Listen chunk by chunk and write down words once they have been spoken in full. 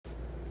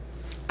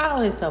I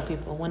always tell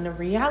people when the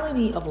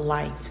reality of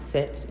life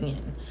sets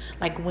in,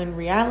 like when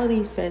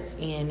reality sets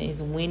in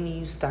is when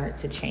you start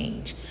to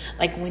change.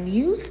 Like when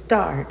you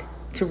start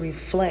to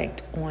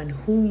reflect on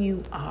who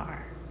you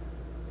are,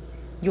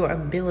 your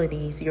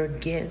abilities, your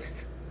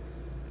gifts,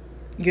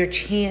 your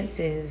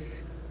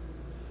chances,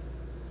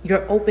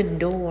 your open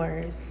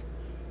doors.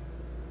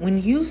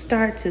 When you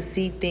start to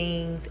see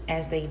things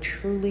as they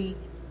truly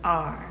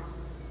are,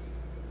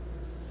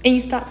 and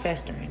you stop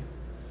festering.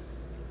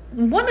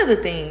 One of the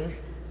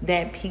things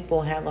that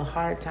people have a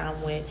hard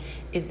time with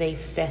is they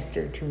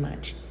fester too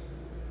much.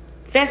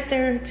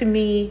 Fester to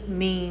me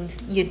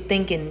means you're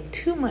thinking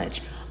too much,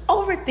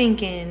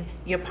 overthinking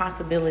your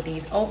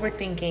possibilities,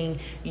 overthinking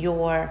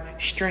your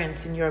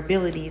strengths and your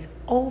abilities,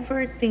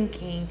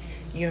 overthinking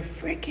your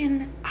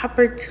freaking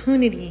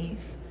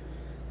opportunities.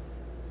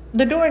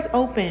 The door is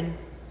open.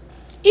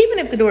 Even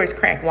if the door is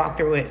cracked, walk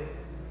through it.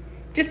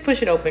 Just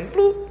push it open.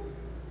 Bloop.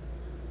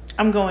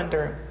 I'm going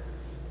through.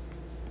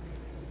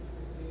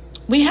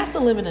 We have to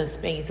live in a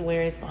space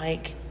where it's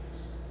like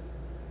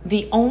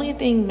the only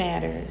thing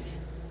matters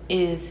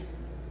is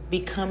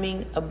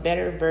becoming a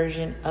better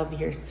version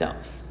of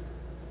yourself.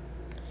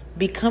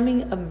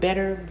 Becoming a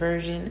better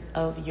version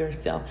of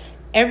yourself.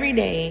 Every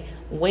day,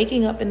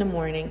 waking up in the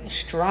morning,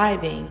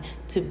 striving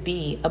to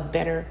be a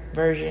better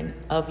version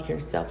of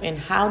yourself. And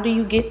how do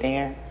you get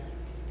there?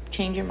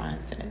 Change your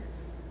mindset.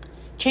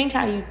 Change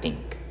how you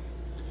think.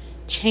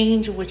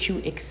 Change what you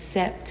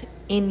accept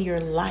in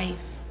your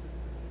life.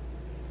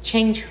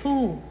 Change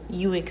who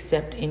you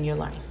accept in your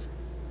life.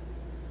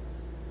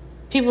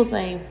 People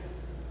say,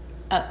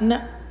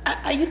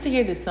 I used to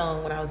hear this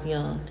song when I was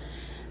young.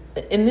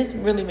 And this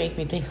really makes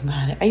me think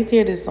about it. I used to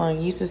hear this song.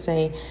 It used to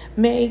say,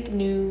 make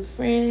new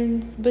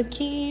friends, but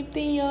keep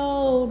the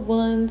old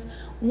ones.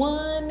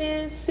 One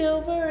is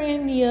silver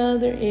and the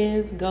other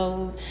is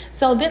gold.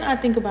 So then I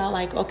think about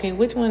like, okay,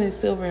 which one is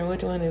silver and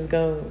which one is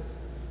gold?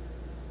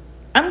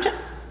 I'm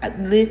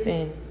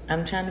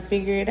trying to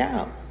figure it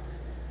out.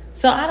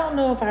 So I don't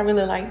know if I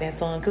really like that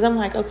song because I'm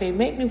like, okay,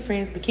 make new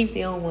friends, but keep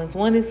the old ones.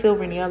 One is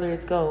silver and the other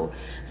is gold.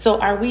 So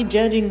are we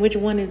judging which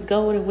one is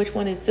gold and which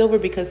one is silver?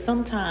 Because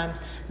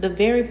sometimes the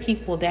very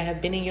people that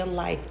have been in your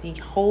life the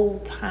whole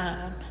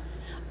time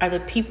are the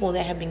people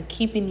that have been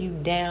keeping you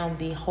down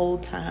the whole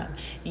time.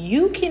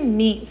 You can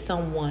meet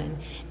someone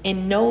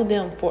and know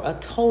them for a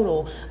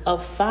total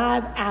of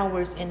 5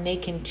 hours and they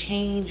can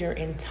change your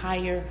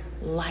entire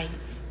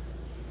life.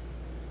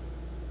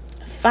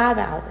 5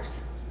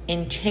 hours.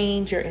 And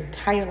change your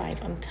entire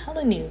life. I'm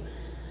telling you,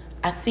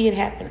 I see it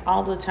happen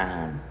all the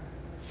time.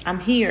 I'm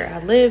here. I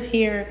live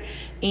here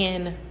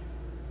in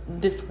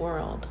this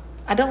world.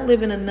 I don't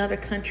live in another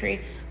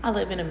country. I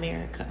live in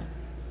America.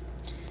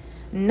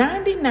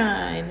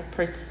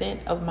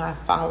 99% of my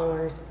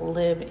followers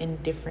live in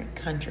different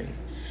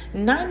countries.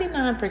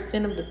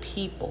 99% of the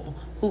people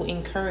who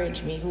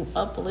encourage me, who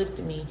uplift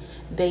me,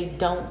 they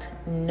don't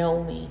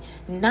know me.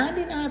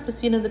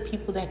 99% of the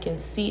people that can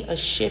see a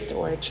shift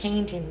or a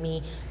change in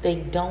me, they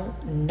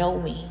don't know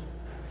me.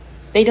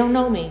 They don't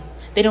know me.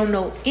 They don't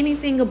know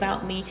anything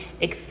about me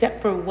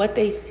except for what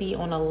they see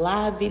on a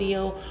live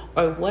video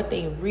or what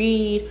they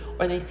read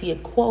or they see a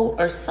quote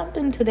or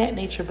something to that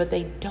nature, but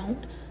they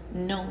don't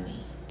know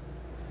me.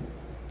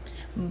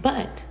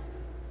 But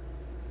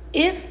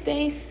if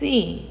they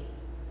see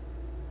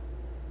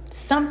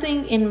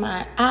something in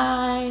my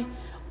eye,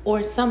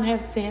 or some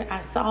have said,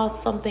 I saw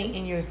something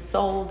in your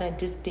soul that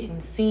just didn't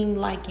seem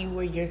like you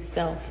were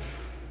yourself,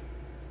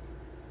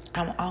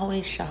 I'm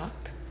always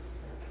shocked.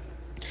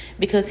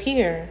 Because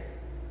here,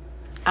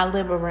 I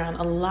live around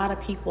a lot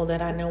of people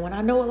that I know, and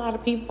I know a lot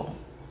of people.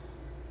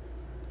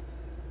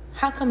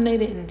 How come they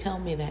didn't tell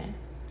me that?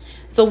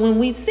 So when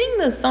we sing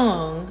the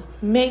song,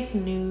 make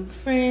new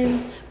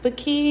friends, but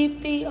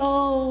keep the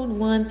old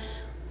one.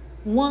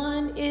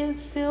 One is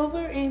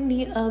silver and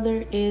the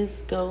other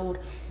is gold.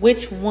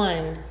 Which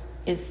one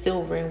is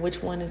silver and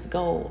which one is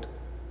gold?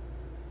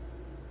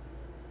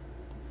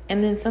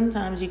 And then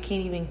sometimes you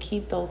can't even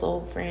keep those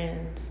old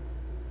friends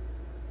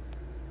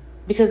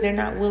because they're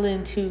not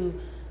willing to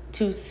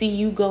see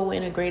you go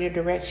in a greater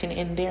direction,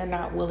 and they're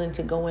not willing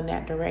to go in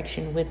that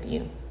direction with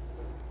you.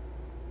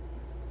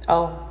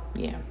 Oh,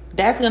 yeah.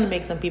 That's going to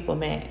make some people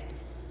mad.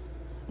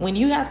 When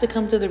you have to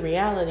come to the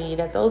reality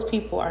that those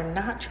people are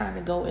not trying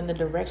to go in the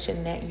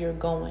direction that you're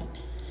going,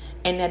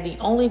 and that the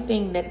only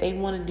thing that they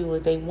want to do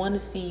is they want to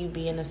see you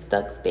be in a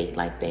stuck state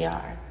like they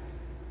are.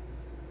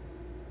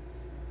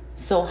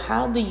 So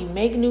how do you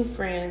make new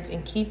friends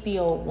and keep the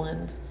old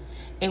ones?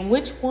 And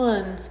which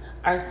ones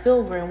are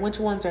silver and which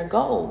ones are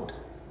gold?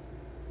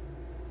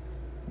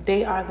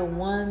 They are the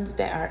ones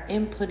that are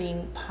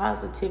inputting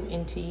positive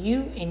into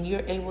you, and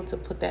you're able to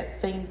put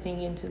that same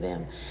thing into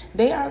them.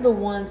 They are the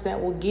ones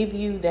that will give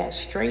you that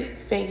straight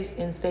face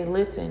and say,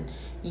 listen,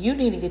 you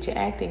need to get your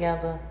act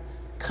together.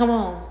 Come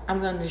on, I'm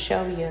going to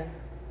show you.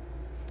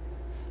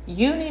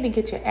 You need to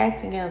get your act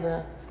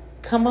together.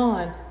 Come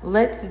on,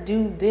 let's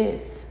do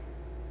this.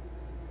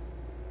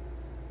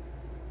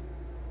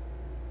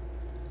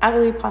 I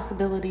believe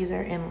possibilities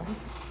are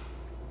endless.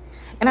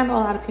 And I know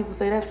a lot of people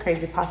say that's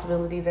crazy.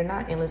 Possibilities are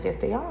not endless. Yes,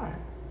 they are.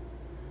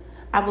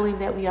 I believe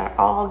that we are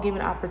all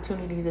given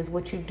opportunities. Is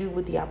what you do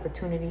with the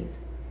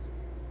opportunities.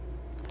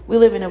 We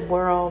live in a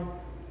world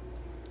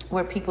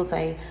where people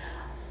say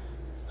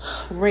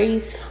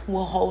race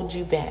will hold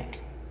you back.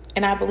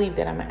 And I believe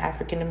that. I'm an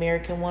African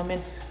American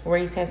woman.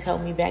 Race has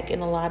held me back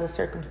in a lot of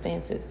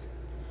circumstances.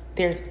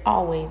 There's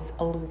always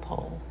a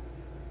loophole.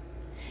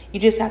 You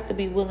just have to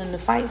be willing to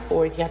fight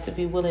for it. You have to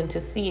be willing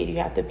to see it. You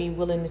have to be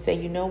willing to say,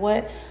 you know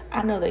what?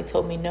 I know they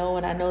told me no,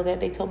 and I know that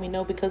they told me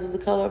no because of the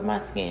color of my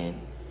skin.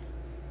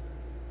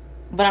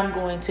 But I'm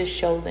going to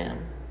show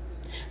them.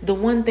 The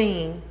one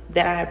thing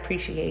that I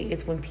appreciate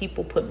is when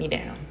people put me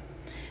down.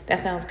 That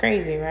sounds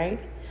crazy, right?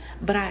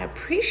 But I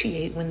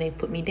appreciate when they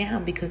put me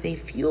down because they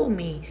fuel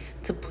me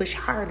to push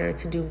harder,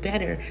 to do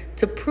better,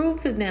 to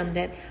prove to them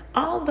that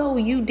although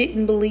you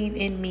didn't believe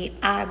in me,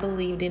 I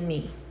believed in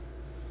me.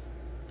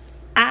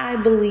 I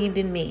believed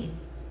in me.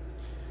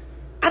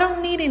 I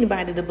don't need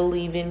anybody to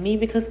believe in me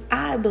because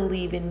I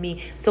believe in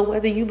me. So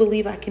whether you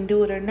believe I can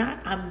do it or not,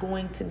 I'm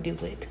going to do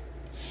it.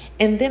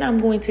 And then I'm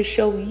going to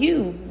show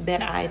you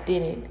that I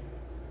did it.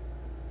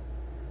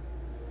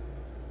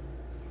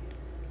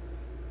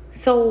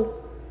 So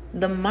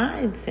the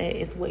mindset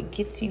is what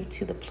gets you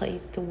to the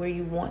place to where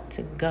you want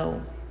to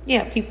go.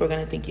 Yeah, people are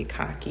going to think you're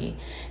cocky.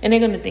 And they're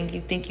going to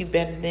think you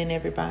better than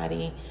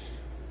everybody.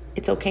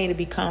 It's okay to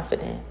be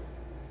confident.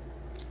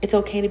 It's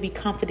okay to be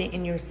confident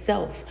in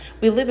yourself.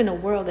 We live in a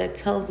world that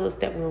tells us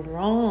that we're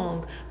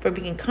wrong for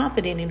being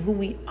confident in who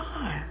we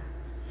are.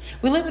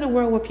 We live in a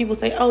world where people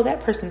say, oh, that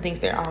person thinks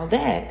they're all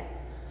that.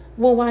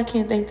 Well, why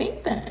can't they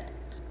think that?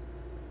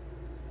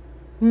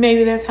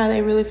 Maybe that's how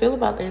they really feel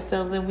about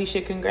themselves, and we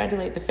should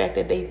congratulate the fact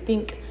that they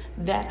think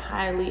that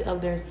highly of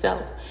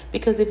themselves.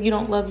 Because if you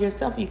don't love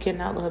yourself, you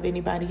cannot love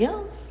anybody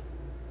else.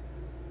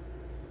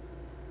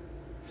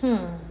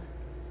 Isn't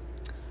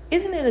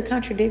it a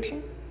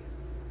contradiction?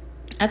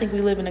 I think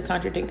we live in a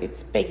contradicted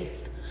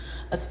space,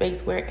 a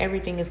space where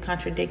everything is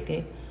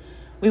contradicted.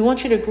 We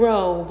want you to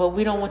grow, but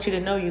we don't want you to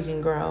know you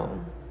can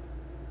grow.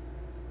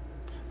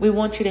 We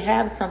want you to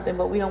have something,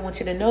 but we don't want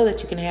you to know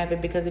that you can have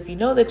it, because if you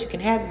know that you can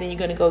have it, then you're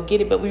going to go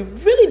get it. But we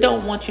really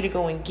don't want you to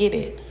go and get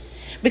it,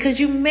 because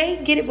you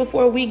may get it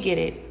before we get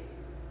it.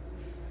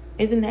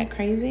 Isn't that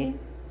crazy?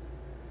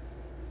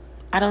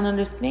 I don't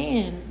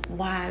understand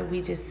why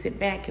we just sit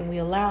back and we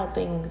allow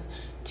things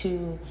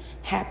to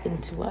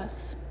happen to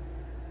us.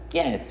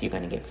 Yes, you're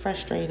going to get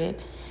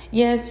frustrated.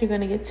 Yes, you're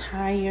going to get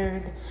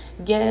tired.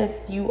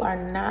 Yes, you are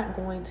not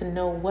going to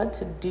know what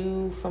to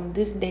do from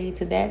this day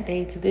to that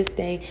day to this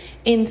day.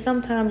 And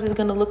sometimes it's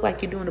going to look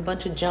like you're doing a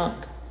bunch of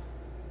junk.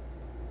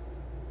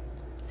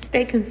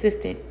 Stay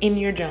consistent in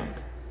your junk.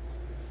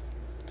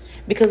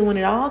 Because when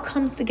it all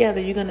comes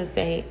together, you're going to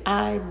say,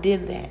 I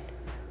did that.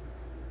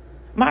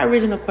 My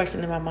original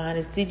question in my mind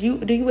is, do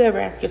you ever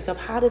ask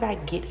yourself, how did I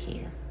get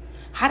here?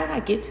 How did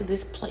I get to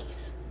this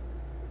place?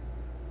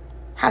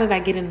 How did I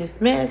get in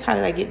this mess? How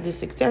did I get this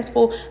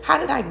successful? How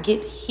did I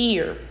get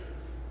here?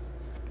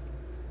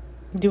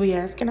 Do we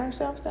ask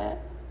ourselves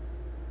that?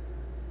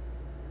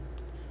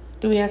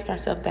 Do we ask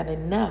ourselves that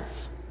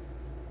enough?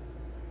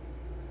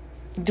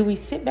 Do we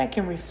sit back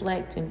and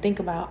reflect and think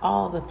about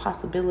all the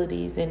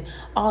possibilities and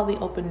all the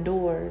open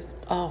doors?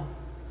 Oh,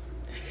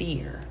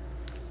 fear.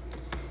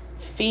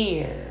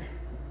 Fear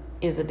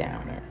is a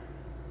downer.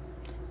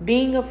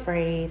 Being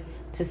afraid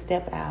to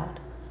step out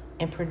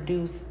and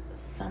produce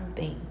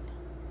something.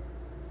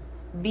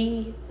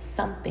 Be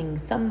something,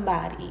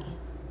 somebody.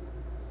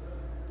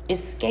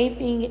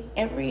 Escaping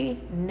every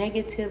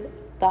negative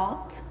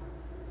thought,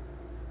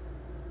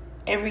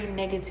 every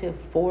negative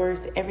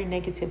force, every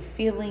negative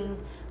feeling,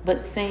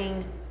 but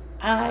saying,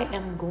 I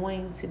am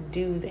going to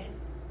do that.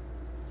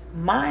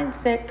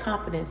 Mindset,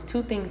 confidence,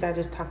 two things I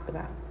just talked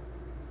about.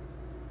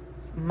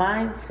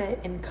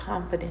 Mindset and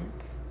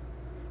confidence.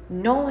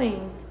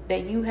 Knowing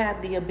that you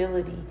have the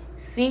ability,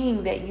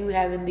 seeing that you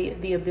have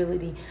the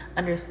ability,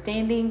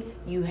 understanding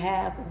you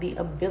have the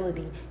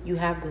ability, you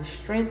have the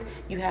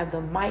strength, you have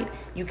the might,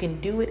 you can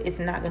do it. It's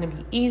not going to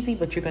be easy,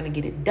 but you're going to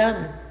get it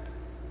done.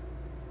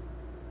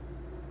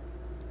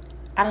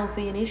 I don't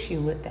see an issue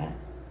with that.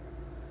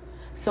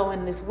 So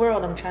in this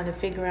world, I'm trying to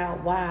figure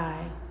out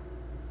why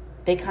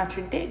they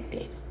contradict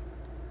it.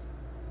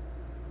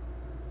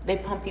 They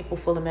pump people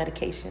full of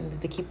medications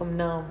to keep them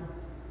numb,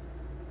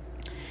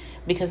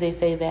 because they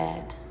say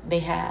that they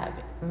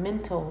have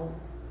mental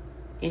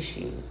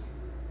issues.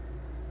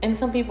 And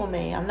some people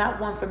may. I'm not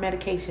one for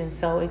medication,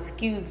 so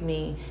excuse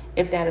me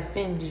if that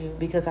offends you,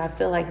 because I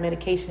feel like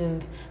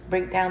medications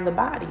break down the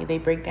body. They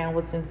break down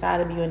what's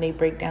inside of you, and they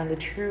break down the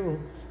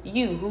true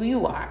you, who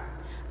you are.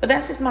 But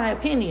that's just my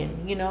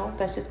opinion,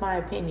 That's just my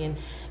opinion.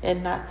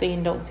 And not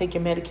saying don't take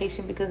your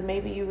medication, because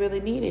maybe you really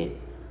need it.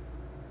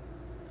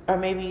 Or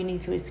maybe you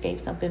need to escape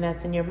something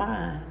that's in your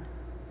mind.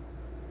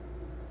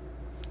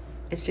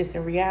 It's just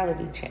a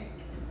reality check.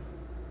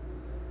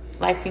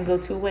 Life can go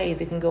two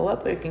ways. It can go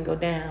up or it can go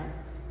down.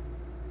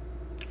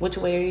 Which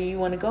way do you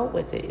want to go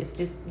with it? It's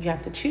just, you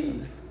have to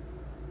choose.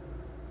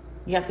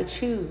 You have to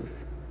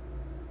choose.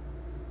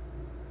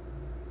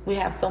 We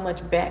have so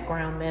much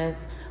background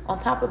mess on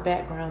top of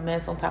background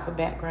mess on top of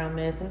background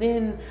mess. And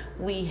then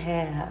we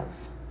have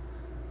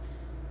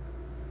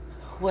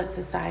what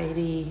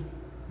society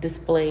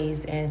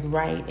displays as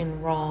right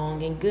and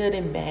wrong and good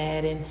and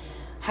bad, and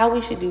how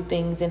we should do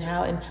things, and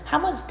how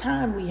much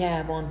time we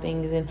have on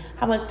things, and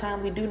how much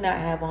time we do not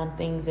have on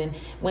things. And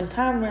when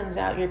time runs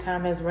out, your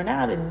time has run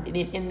out, and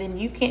then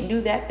you can't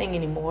do that thing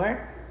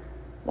anymore.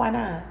 Why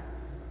not?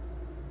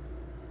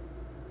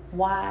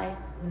 Why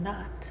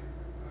not?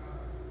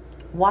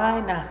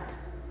 Why not?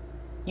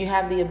 You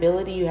have the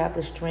ability, you have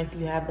the strength,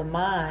 you have the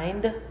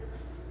mind,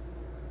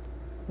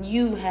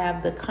 you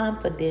have the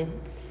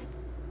confidence.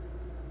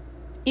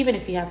 Even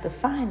if you have to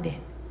find it,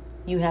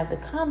 you have the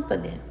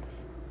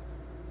confidence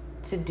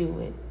to do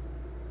it.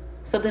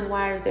 So then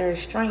why is there a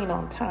strain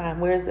on time?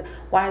 Why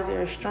is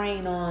there a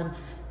strain on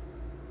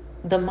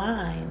the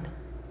mind?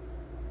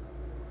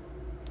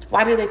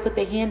 Why do they put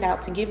their hand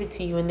out to give it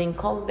to you and then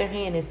close their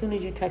hand as soon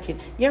as you touch it?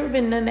 You ever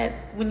been done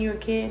that when you were a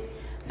kid?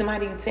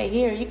 Somebody would say,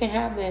 here, you can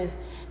have this.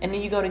 And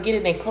then you go to get it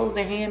and they close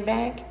their hand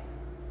back.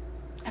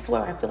 That's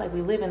where I feel like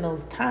we live in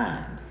those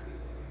times.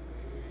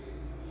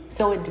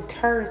 So it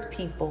deters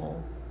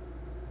people.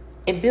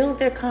 It builds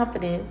their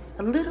confidence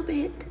a little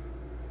bit,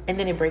 and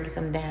then it breaks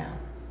them down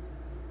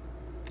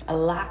a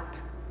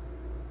lot.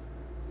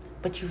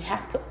 But you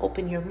have to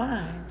open your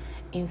mind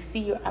and see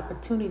your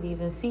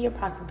opportunities and see your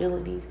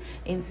possibilities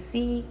and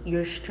see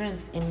your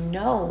strengths and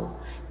know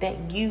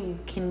that you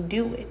can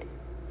do it.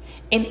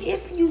 And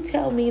if you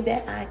tell me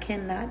that I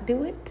cannot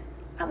do it,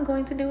 I'm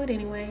going to do it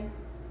anyway.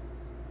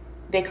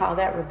 They call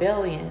that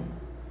rebellion.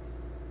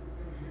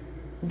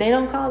 They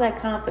don't call that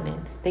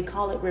confidence. They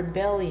call it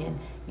rebellion.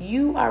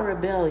 You are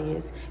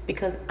rebellious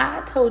because I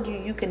told you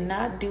you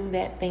cannot do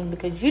that thing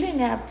because you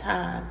didn't have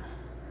time.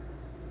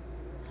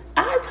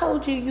 I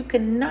told you you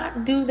could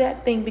not do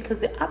that thing because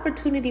the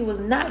opportunity was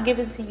not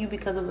given to you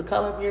because of the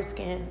color of your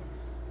skin.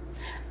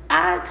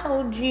 I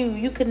told you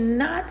you could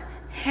not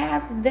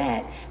have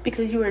that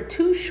because you are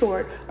too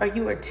short, or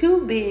you are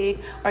too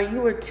big, or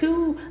you are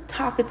too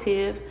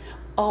talkative.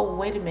 Oh,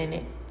 wait a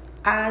minute.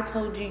 I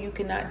told you you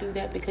cannot do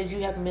that because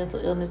you have a mental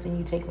illness and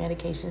you take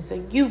medication,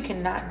 so you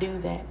cannot do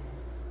that.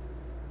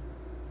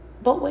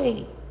 But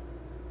wait,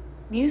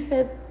 you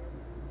said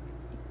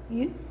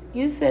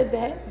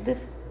that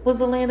this was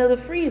the land of the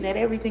free, that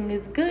everything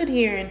is good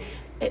here and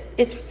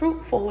it's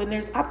fruitful and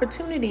there's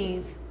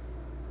opportunities.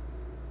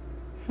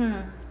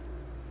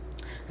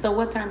 So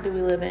what time do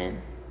we live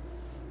in?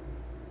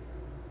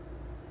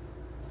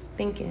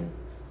 Thinking.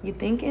 You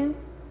thinking?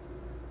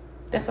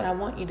 That's what I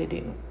want you to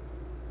do.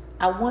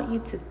 I want you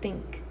to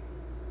think.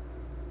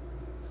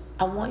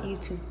 I want you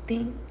to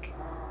think.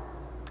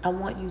 I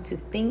want you to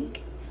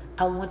think.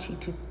 I want you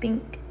to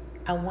think.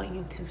 I want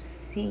you to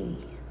see.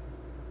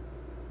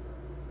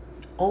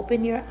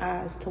 Open your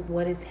eyes to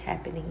what is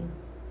happening.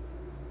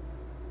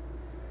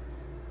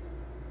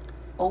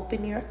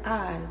 Open your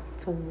eyes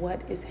to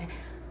what is happening.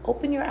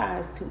 Open your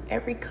eyes to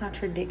every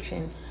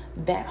contradiction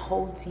that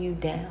holds you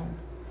down,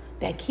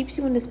 that keeps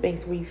you in the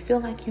space where you feel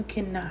like you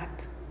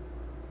cannot.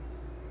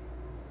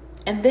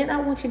 And then I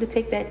want you to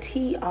take that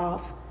T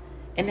off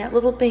and that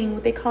little thing,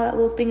 what they call that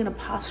little thing, an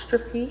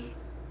apostrophe.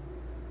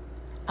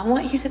 I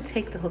want you to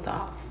take those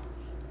off.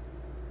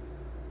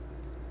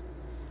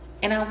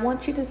 And I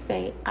want you to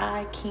say,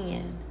 I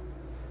can,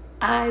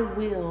 I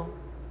will.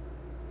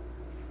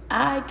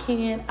 I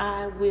can,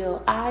 I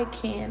will. I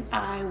can,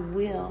 I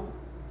will.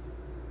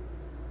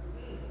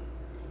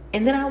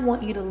 And then I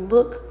want you to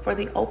look for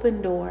the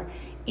open door,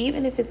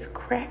 even if it's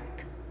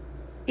cracked.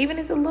 Even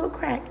if it's a little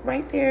crack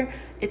right there,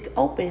 it's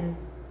open.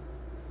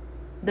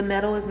 The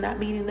metal is not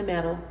meeting the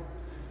metal.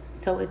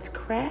 So it's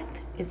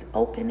cracked, it's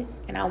open,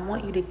 and I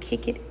want you to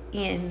kick it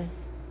in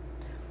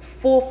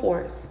full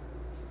force.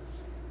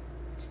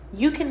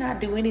 You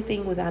cannot do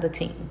anything without a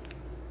team.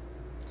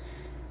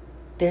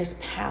 There's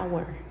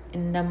power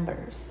in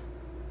numbers.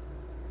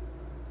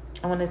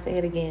 I want to say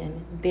it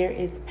again. There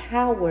is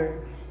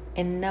power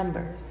in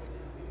numbers.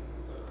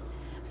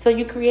 So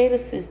you create a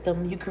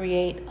system, you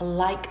create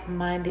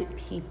like-minded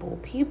people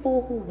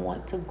who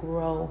want to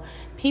grow,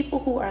 people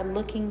who are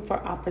looking for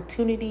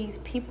opportunities,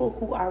 people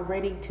who are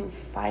ready to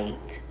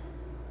fight,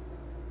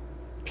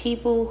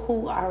 people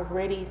who are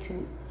ready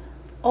to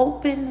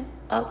open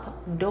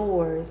up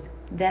doors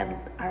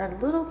that are a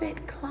little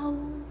bit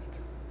closed,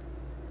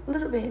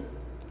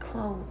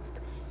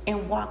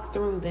 and walk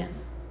through them.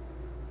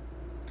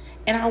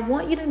 And I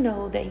want you to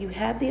know that you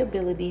have the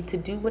ability to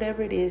do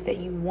whatever it is that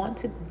you want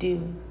to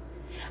do.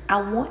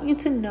 I want you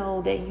to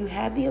know that you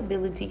have the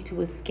ability to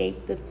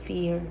escape the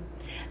fear.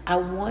 I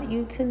want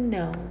you to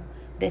know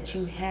that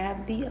you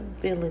have the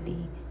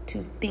ability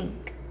to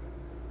think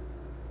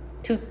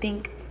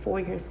for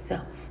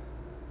yourself.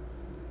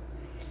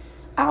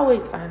 I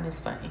always find this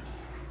funny.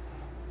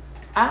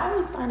 I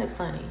always find it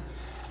funny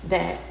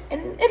that,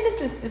 and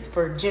this is just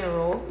for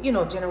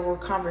general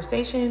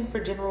conversation, for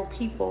general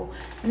people.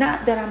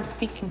 Not that I'm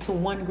speaking to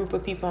one group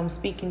of people, I'm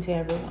speaking to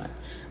everyone.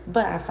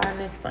 But I find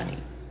this funny.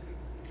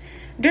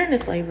 During the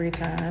slavery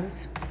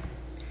times,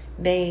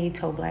 They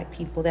told black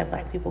people that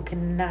black people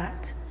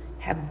cannot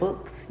have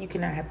books, you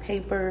cannot have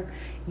paper,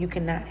 you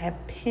cannot have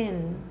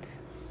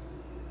pens.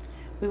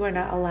 We were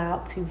not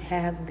allowed to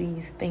have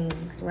these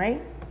things,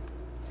 right?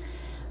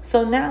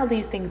 So now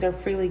these things are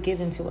freely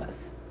given to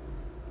us.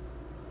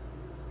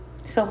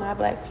 So my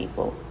black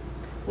people,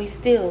 we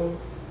still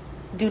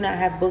do not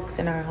have books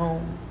in our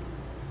home.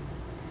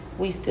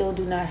 We still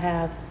do not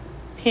have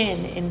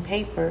pen and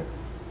paper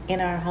in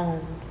our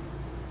homes.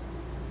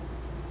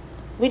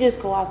 We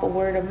just go off of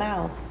word of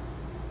mouth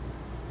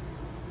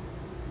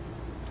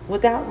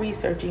without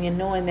researching and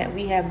knowing that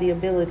we have the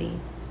ability.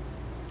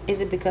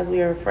 Is it because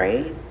we are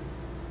afraid?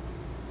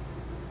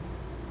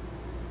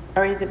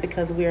 Or is it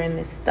because we are in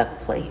this stuck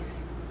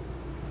place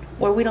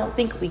where we don't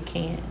think we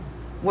can,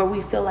 where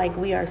we feel like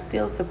we are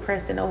still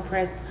suppressed and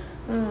oppressed?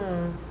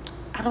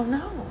 I don't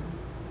know.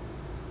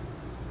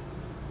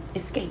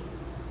 Escape.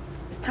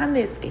 It's time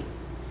to escape.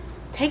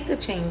 Take the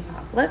chains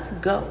off. Let's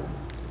go.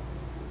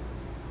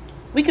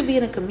 We could be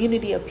in a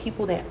community of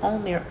people that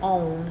own their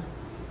own,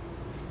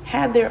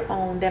 have their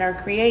own, that are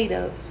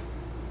creative.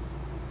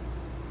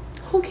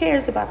 Who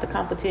cares about the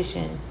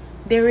competition?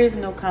 There is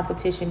no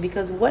competition,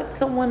 because what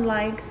someone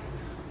likes,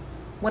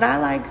 what I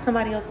like,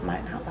 somebody else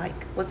might not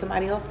like. What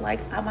somebody else like,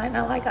 I might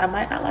not like. I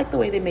might not like the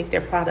way they make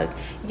their product.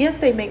 Yes,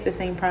 they make the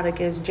same product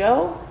as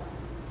Joe,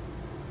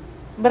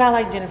 but I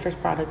like Jennifer's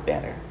product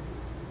better.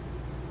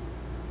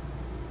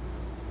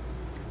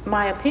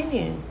 My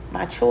opinion,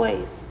 my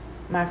choice,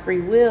 my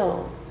free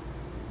will.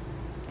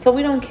 So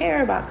we don't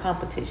care about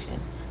competition.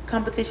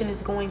 Competition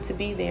is going to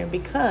be there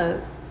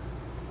because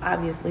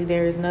obviously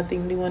there is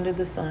nothing new under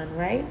the sun,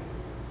 right?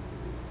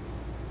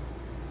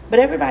 But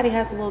everybody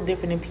has a little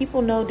different, and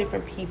people know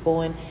different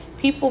people, and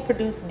people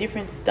produce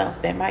different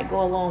stuff that might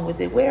go along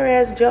with it.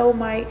 Whereas Joe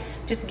might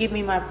just give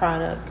me my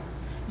product.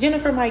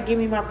 Jennifer might give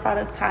me my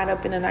product tied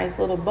up in a nice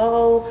little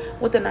bow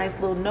with a nice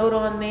little note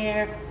on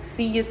there.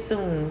 See you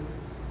soon.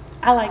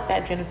 I like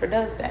that Jennifer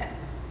does that.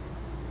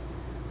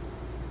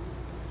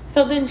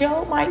 So then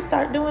Joe might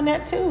start doing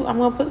that too. I'm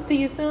going to put see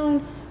you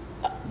soon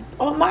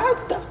on my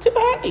stuff too.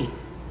 Hey.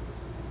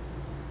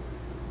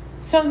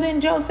 So then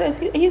Joe says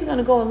he's going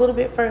to go a little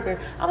bit further.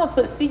 I'm going to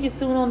put see you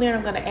soon on there.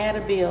 I'm going to add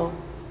a bell,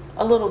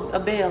 a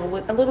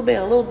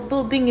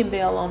little dinging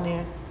bell on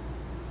there.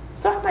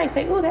 So I might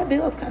say, oh, that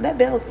bell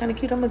is kind of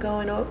cute. I'm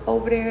going to go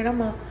over there and I'm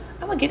going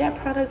to get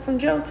that product from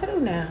Joe too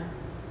now.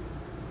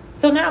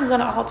 So now I'm going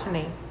to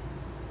alternate.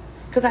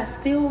 Because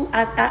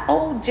I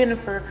owe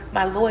Jennifer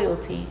my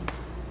loyalty.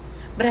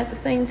 But at the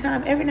same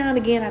time, every now and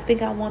again, I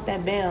think I want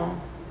that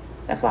bell.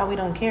 That's why we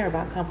don't care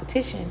about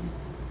competition.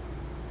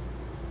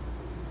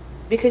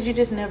 Because you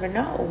just never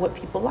know what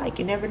people like.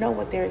 You never know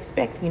what they're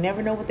expecting. You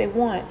never know what they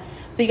want.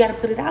 So you got to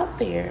put it out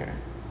there.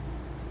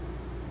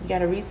 You got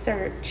to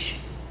research.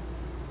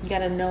 You got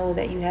to know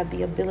that you have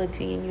the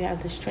ability and you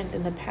have the strength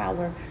and the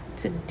power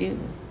to do.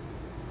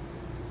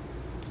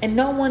 And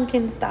no one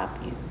can stop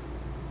you.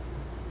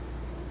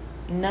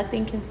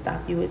 Nothing can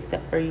stop you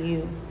except for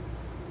you.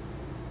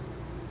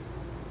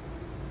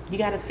 You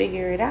got to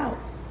figure it out.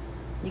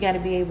 You got to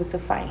be able to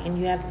fight, and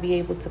you have to be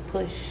able to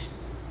push.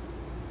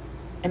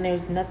 And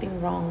there's nothing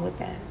wrong with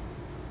that.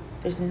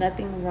 There's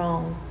nothing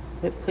wrong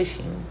with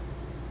pushing.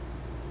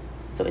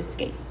 So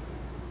escape.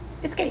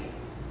 Escape.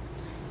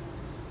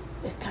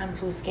 It's time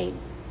to escape.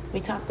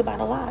 We talked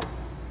about a lot.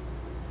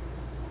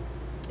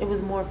 It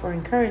was more for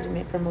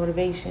encouragement, for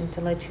motivation,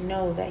 to let you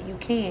know that you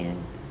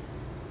can.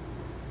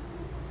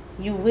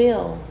 You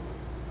will.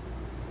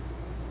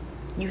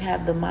 You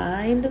have the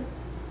mind.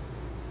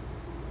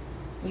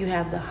 You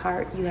have the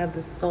heart. You have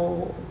the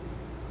soul.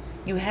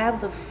 You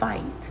have the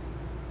fight.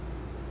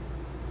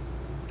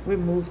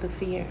 Remove the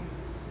fear.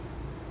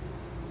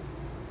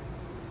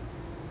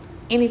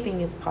 Anything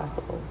is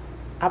possible.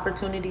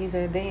 Opportunities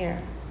are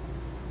there.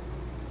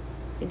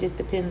 It just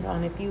depends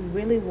on if you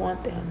really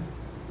want them.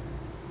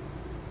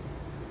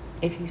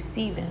 If you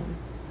see them.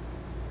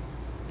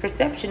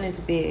 Perception is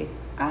big.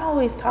 I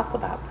always talk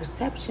about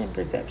perception,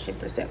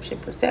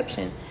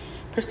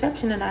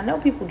 and I know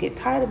people get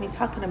tired of me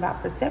talking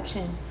about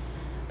perception,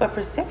 but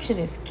perception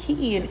is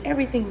key in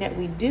everything that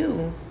we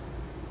do.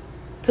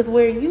 Because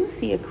where you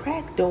see a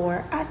cracked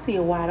door, I see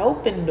a wide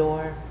open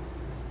door.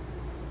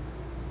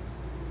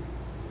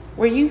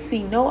 Where you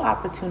see no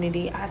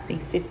opportunity, I see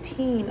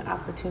 15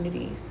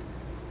 opportunities.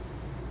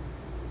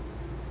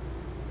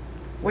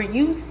 Where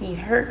you see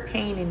hurt,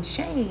 pain, and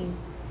shame,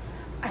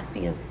 I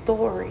see a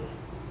story.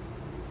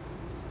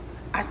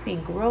 I see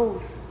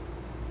growth,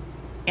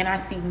 and I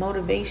see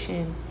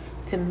motivation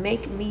to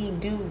make me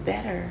do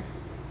better.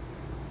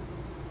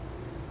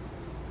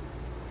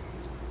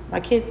 My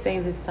kids say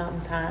this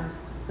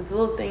sometimes. This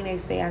little thing they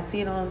say, I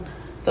see it on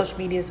social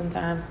media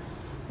sometimes.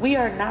 We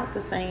are not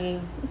the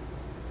same.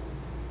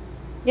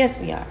 Yes,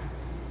 we are.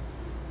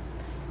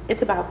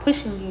 It's about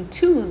pushing you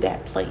to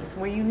that place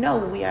where you know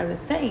we are the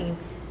same.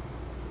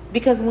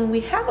 Because when we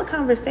have a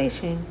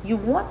conversation, you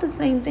want the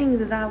same things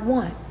as I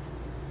want.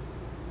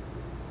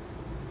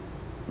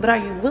 But are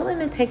you willing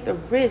to take the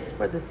risk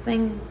for the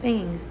same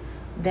things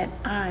that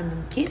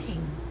I'm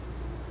getting?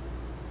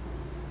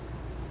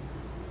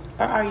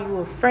 Or are you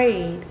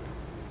afraid?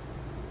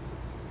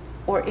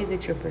 Or is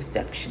it your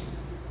perception?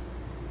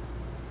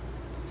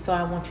 So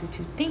I want you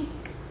to think.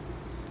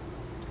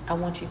 I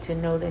want you to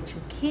know that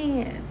you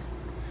can.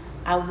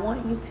 I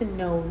want you to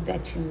know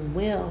that you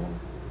will.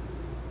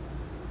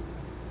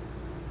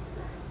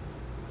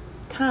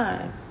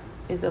 Time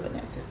is of an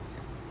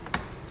essence.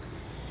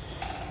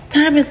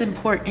 Time is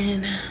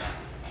important,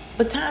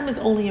 but time is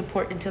only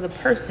important to the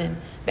person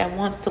that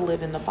wants to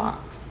live in the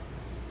box.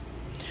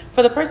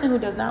 For the person who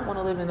does not want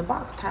to live in the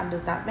box, time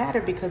does not matter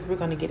because we're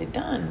going to get it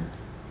done.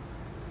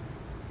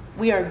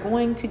 We are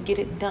going to get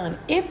it done.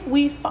 If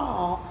we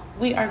fall,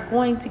 we are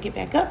going to get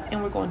back up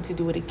and we're going to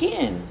do it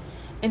again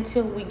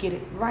until we get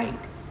it right.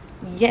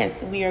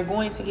 Yes, we are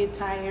going to get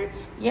tired.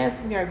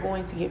 Yes, we are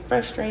going to get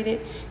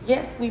frustrated.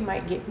 Yes, we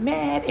might get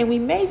mad. And we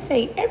may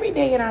say every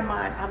day in our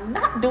mind, I'm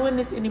not doing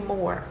this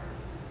anymore.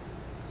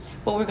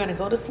 But we're going to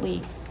go to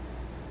sleep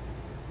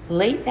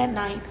late that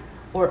night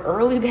or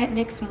early that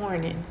next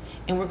morning.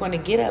 And we're going to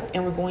get up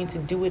and we're going to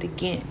do it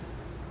again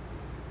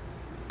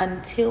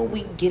until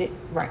we get it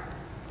right.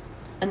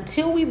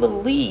 Until we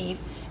believe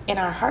in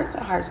our hearts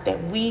of hearts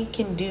that we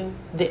can do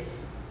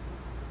this.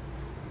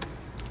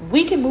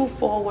 We can move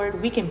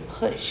forward. We can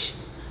push.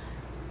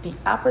 The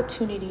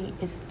opportunity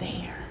is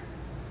there.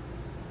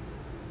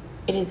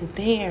 It is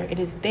there. It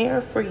is there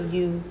for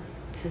you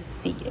to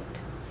see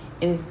it.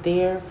 It is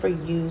there for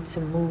you to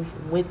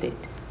move with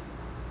it.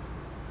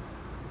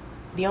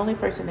 The only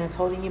person that's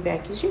holding you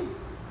back is you.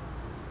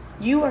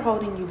 You are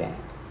holding you back.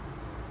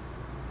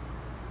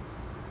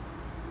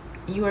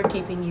 You are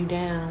keeping you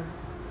down.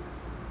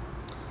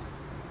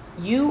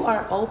 You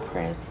are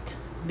oppressed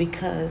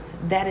because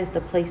that is the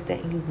place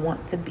that you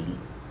want to be.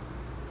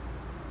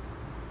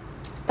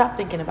 Stop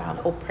thinking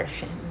about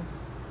oppression.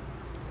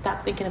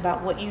 Stop thinking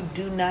about what you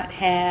do not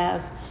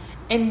have.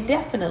 And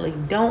definitely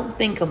don't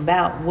think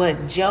about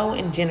what Joe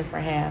and Jennifer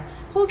have.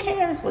 Who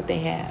cares what they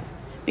have?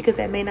 Because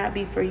that may not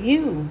be for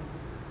you.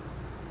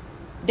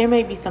 There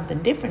may be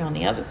something different on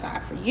the other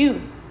side for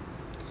you.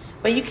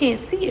 But you can't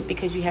see it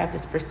because you have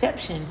this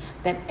perception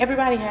that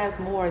everybody has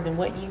more than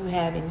what you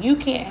have. And you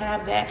can't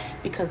have that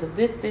because of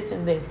this, this,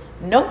 and this.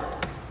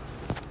 Nope.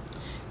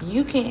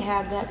 You can't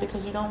have that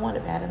because you don't want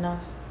it bad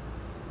enough.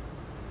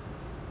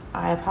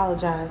 I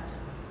apologize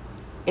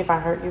if I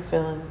hurt your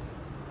feelings.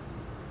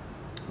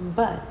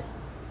 But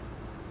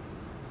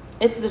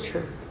it's the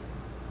truth.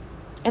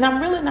 And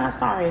I'm really not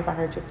sorry if I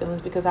hurt your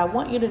feelings because I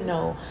want you to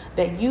know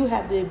that you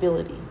have the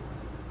ability.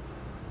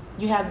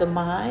 You have the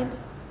mind.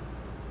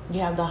 You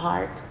have the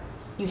heart.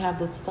 You have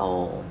the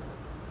soul.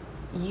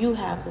 You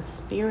have the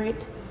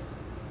spirit.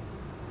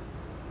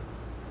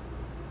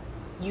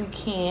 You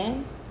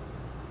can.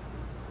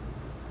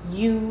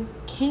 You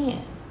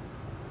can.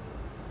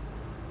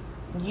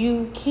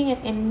 You can.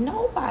 And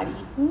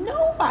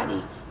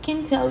nobody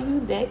can tell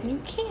you that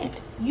you can't.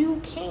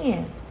 You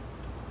can.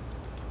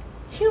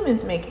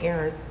 Humans make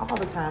errors all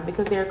the time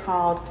because they're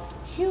called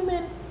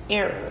human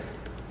errors.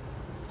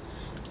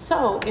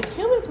 So if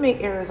humans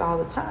make errors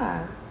all the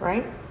time,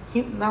 right?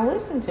 Now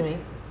listen to me.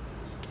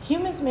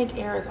 Humans make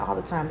errors all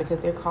the time because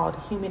they're called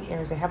human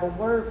errors. They have a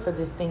word for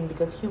this thing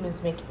because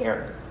humans make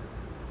errors.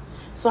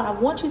 So I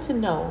want you to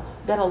know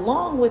that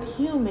along with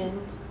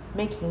humans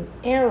making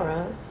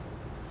errors,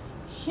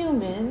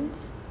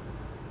 humans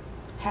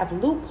have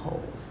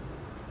loopholes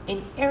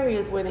in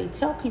areas where they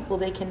tell people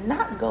they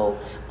cannot go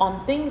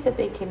on things that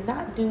they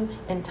cannot do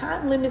and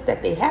time limits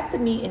that they have to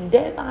meet and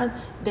deadlines.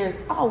 There's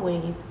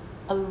always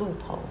a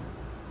loophole.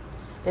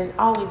 There's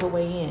always a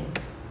way in.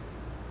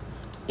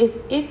 It's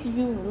if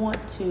you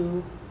want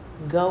to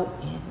go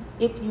in,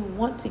 if you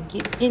want to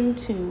get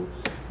into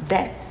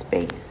that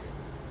space.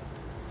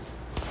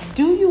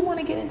 Do you want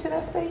to get into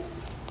that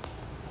space?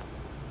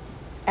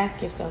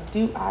 Ask yourself,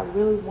 do I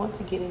really want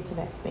to get into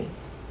that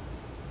space?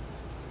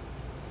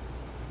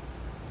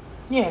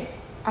 Yes,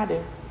 I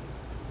do.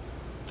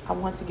 I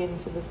want to get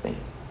into the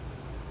space.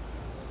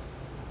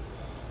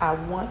 I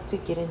want to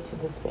get into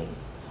the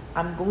space.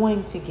 I'm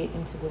going to get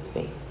into the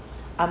space.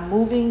 I'm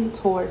moving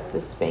towards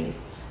the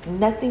space.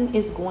 Nothing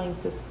is going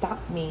to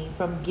stop me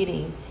from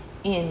getting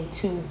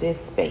into this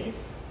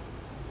space.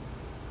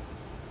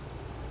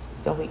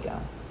 So we go.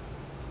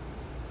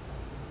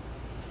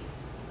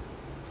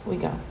 We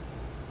go.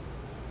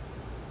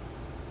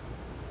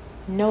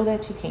 Know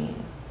that you can.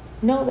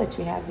 Know that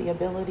you have the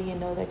ability and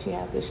know that you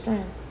have the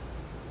strength.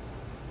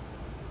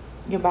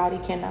 Your body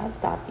cannot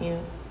stop you.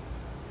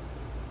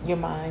 Your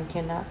mind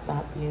cannot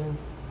stop you.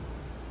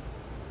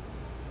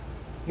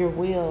 Your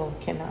will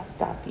cannot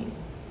stop you.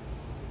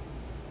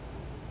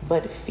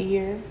 But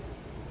fear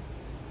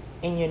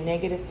and your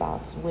negative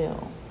thoughts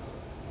will.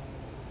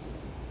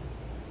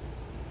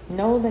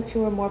 Know that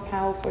you are more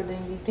powerful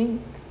than you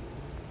think.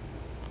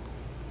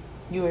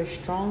 You are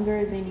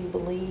stronger than you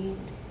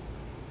believed.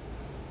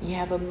 You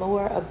have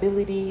more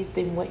abilities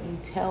than what you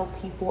tell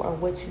people or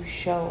what you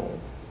show.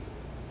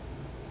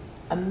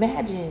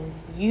 Imagine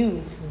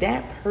you,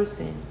 that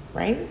person,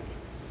 right?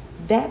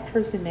 That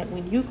person that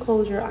when you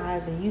close your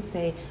eyes and you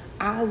say,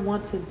 I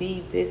want to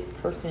be this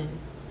person.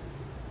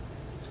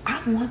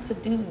 I want to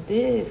do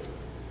this.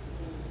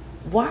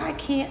 Why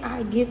can't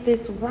I get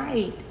this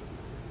right?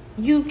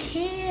 You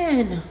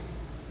can.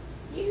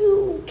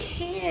 You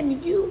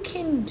can. You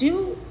can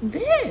do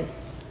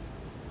this.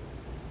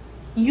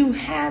 You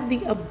have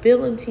the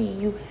ability.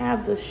 You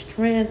have the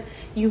strength.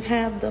 You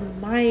have the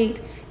might.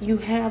 You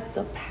have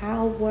the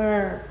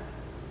power.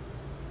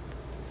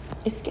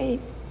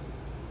 Escape.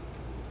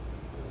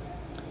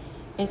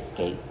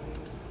 Escape.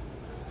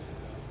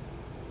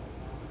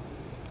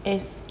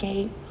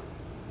 Escape.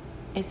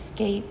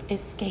 Escape,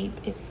 escape,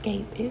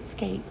 escape,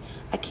 escape.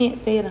 I can't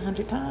say it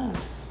 100 times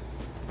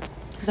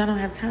because I don't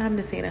have time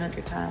to say it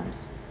 100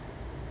 times.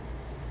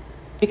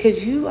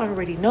 Because you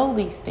already know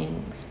these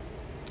things.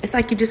 It's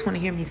like you just want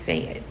to hear me say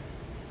it.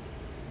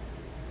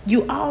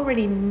 You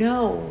already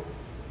know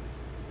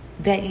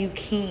that you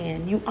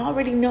can. You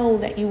already know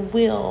that you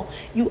will.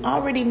 You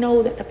already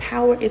know that the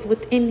power is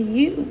within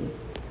you.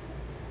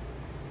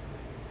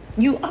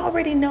 You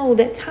already know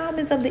that time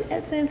is of the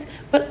essence,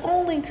 but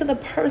only to the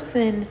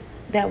person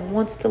that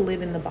wants to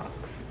live in the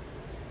box.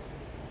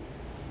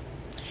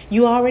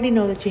 You already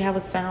know that you have a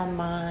sound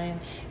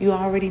mind. You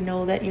already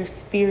know that your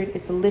spirit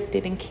is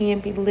lifted and can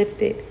be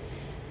lifted,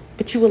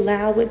 but you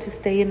allow it to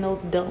stay in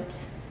those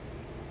dumps.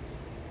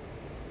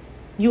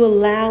 You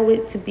allow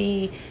it to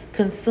be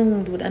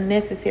consumed with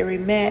unnecessary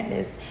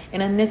madness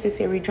and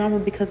unnecessary drama,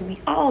 because we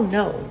all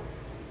know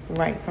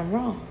right from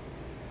wrong.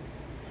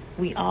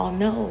 We all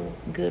know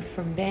good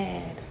from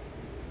bad.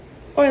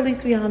 Or at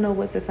least we all know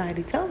what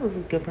society tells us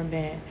is good from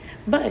bad.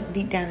 But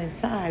deep down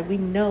inside, we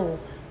know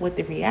what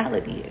the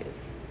reality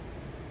is.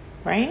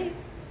 Right?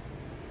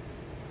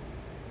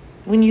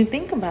 When you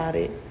think about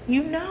it,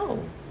 you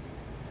know.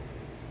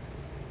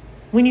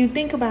 When you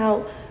think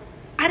about,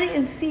 I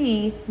didn't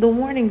see the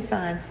warning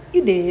signs.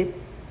 You did.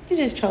 You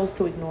just chose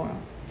to ignore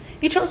them.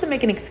 You chose to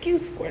make an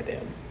excuse for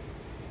them.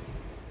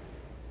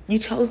 You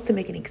chose to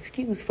make an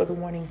excuse for the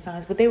warning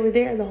signs, but they were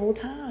there the whole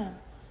time.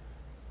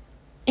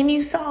 And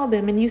you saw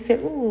them and you said,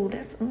 ooh,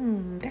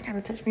 that kind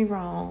of touched me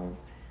wrong.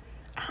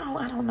 Oh,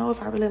 I don't know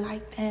if I really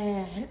like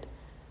that.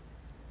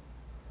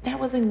 That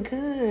wasn't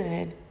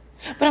good.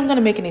 But I'm going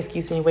to make an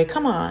excuse anyway.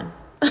 Come on.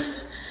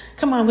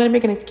 Come on, I'm going to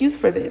make an excuse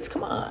for this.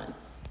 Come on.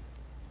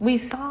 We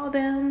saw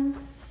them.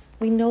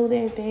 We know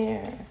they're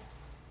there.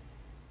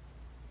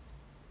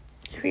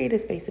 Create a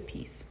space of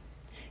peace.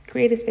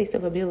 Create a space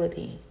of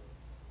ability.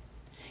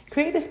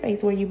 Create a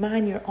space where you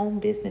mind your own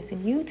business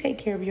and you take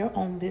care of your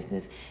own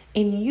business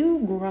and you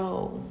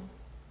grow.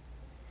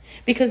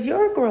 Because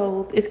your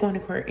growth is going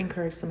to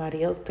encourage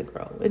somebody else to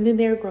grow. And then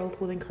their growth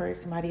will encourage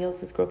somebody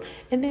else's growth.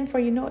 And then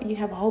before you know it, you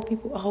have a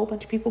whole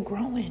bunch of people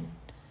growing.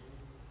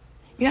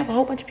 You have a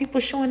whole bunch of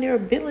people showing their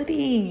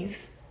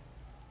abilities.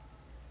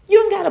 You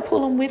don't got to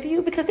pull them with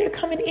you because they're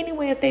coming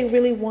anyway if they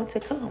really want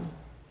to come.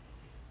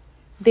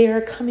 They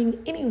are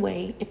coming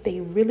anyway if they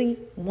really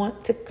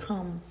want to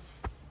come.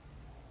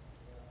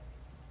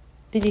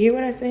 Did you hear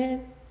what I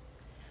said?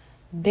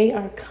 They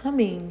are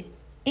coming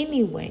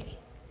anyway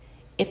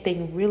if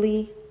they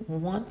really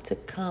want to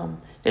come.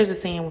 There's a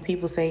saying when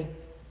people say,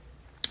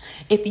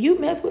 if you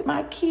mess with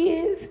my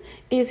kids,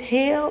 it's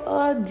hell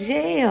or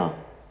jail.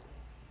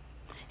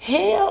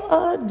 Hell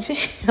or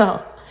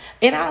jail.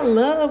 And I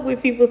love when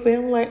people say,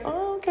 I'm like,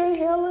 oh, okay,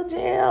 hell or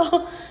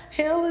jail.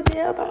 Hell or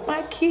jail about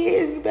my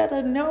kids. You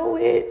better know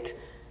it.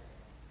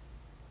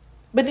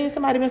 But then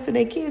somebody mess with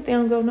their kids, they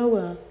don't go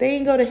nowhere. They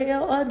ain't go to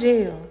hell or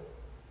jail.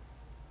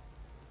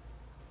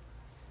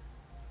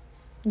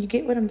 You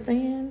get what I'm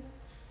saying?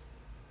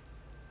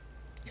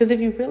 Because if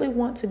you really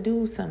want to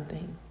do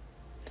something,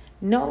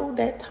 know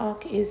that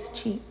talk is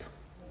cheap.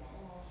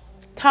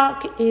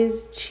 Talk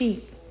is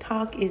cheap.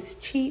 Talk is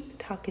cheap.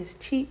 Talk is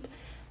cheap.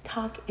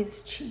 Talk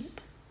is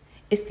cheap.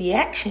 It's the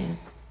action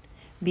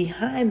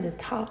behind the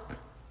talk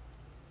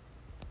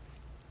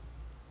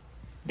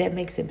that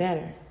makes it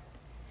better.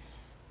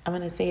 I'm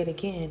going to say it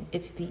again.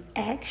 It's the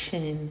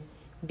action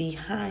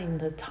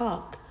behind the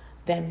talk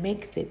that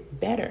makes it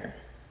better.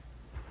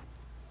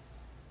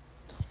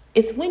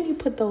 It's when you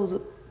put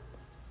those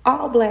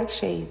all black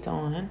shades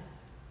on,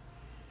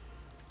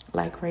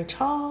 like Ray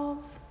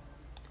Charles,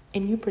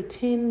 and you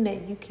pretend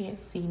that you can't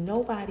see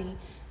nobody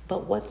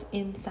but what's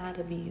inside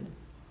of you.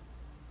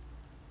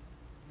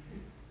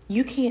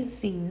 You can't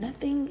see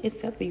nothing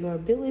except for your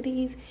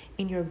abilities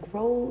and your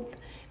growth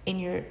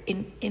and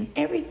in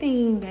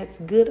everything that's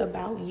good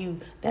about you.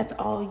 That's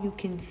all you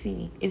can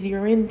see is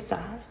your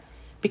inside,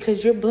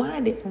 because you're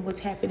blinded from what's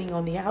happening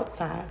on the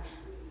outside.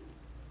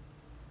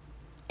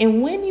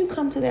 And when you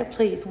come to that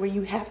place where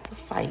you have to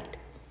fight,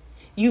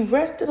 you've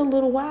rested a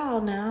little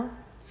while now,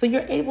 so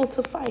you're able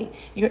to fight.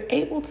 You're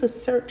able to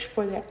search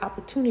for that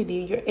opportunity.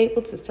 You're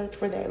able to search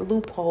for that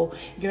loophole.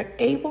 You're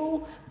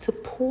able to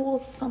pull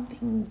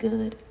something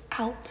good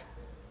out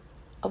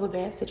of a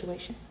bad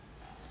situation.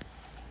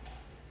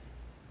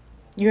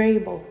 You're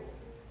able.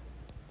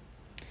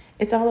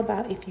 It's all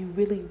about if you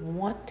really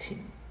want to.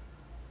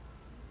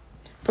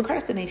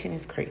 Procrastination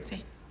is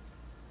crazy.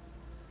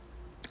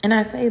 And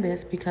I say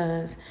this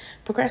because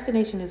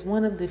procrastination is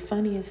one of the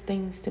funniest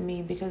things to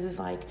me, because it's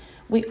like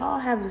we all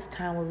have this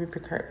time where we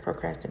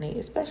procrastinate,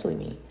 especially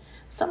me.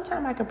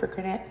 Sometimes I can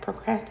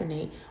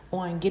procrastinate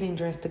on getting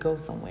dressed to go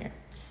somewhere.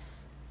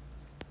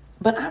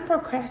 But I'm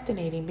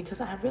procrastinating because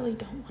I really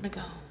don't want to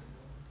go.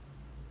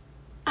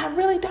 I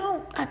really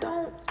don't.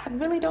 I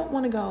really don't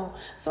want to go.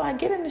 So I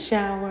get in the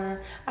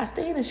shower. I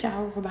stay in the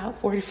shower for about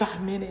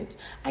 45 minutes.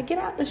 I get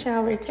out the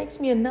shower. It takes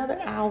me another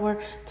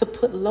hour to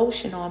put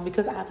lotion on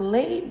because I've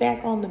laid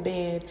back on the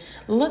bed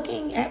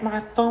looking at my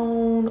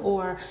phone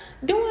or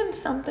doing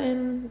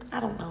something, I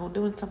don't know,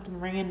 doing something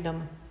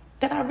random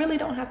that I really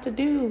don't have to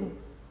do.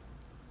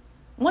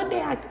 One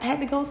day I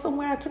had to go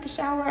somewhere. I took a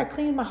shower. I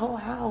cleaned my whole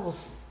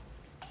house.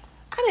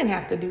 I didn't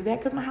have to do that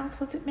because my house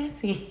wasn't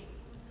messy.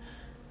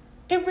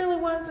 It really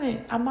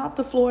wasn't. I mopped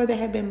the floor that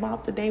had been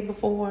mopped the day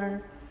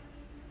before.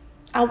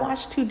 I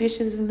washed 2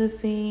 dishes in the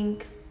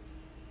sink.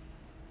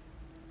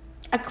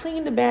 I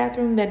cleaned the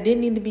bathroom that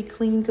didn't need to be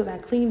cleaned because I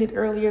cleaned it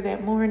earlier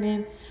that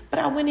morning. But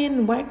I went in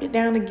and wiped it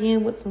down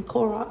again with some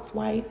Clorox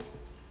wipes.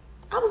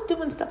 I was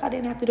doing stuff I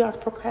didn't have to do. I was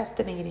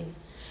procrastinating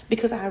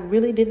because I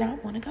really did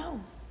not want to go.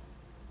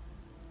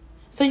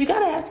 So you got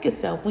to ask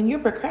yourself, when you're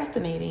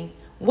procrastinating,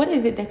 what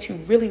is it that you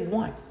really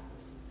want?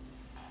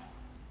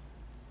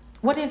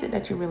 What is it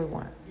that you really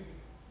want?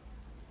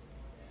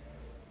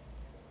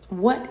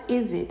 What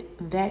is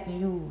it that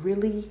you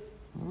really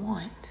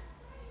want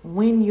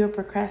when you're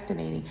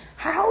procrastinating?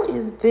 How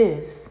is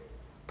this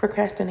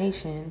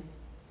procrastination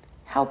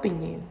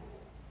helping you?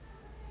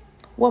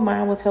 Well,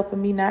 mine was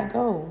helping me not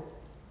go.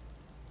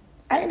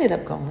 I ended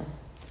up going.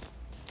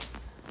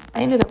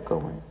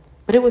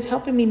 But it was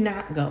helping me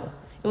not go.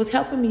 It was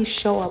helping me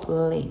show up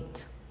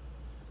late,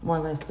 more or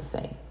less to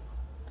say.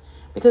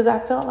 Because I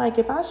felt like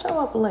if I show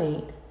up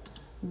late,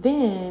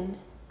 then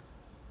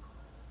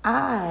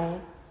I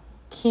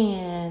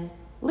can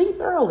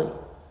leave early.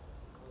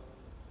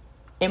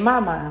 In my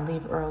mind,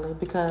 leave early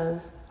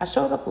because I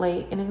showed up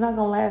late and it's not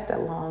going to last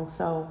that long.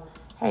 So,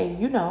 hey,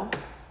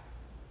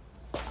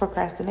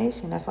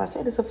 procrastination. That's why I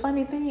said it's a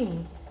funny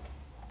thing.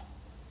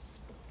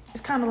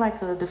 It's kind of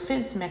like a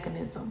defense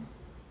mechanism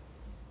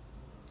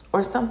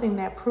or something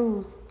that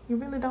proves you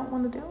really don't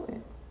want to do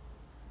it.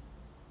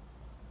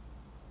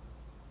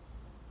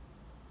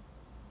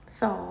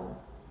 So,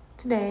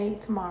 today,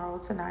 tomorrow,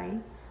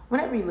 tonight,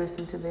 whenever you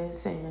listen to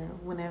this and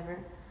whenever,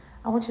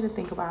 I want you to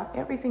think about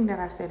everything that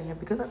I said here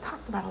because I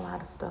talked about a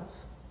lot of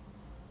stuff.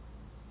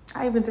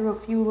 I even threw a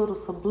few little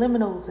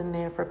subliminals in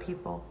there for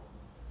people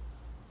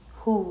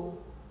who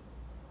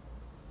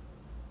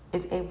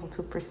is able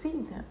to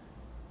perceive them.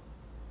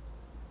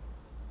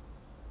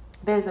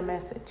 There's a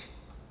message.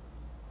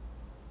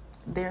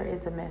 There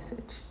is a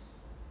message.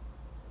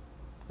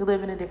 We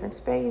live in a different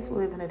space. We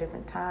live in a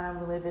different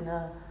time. We live in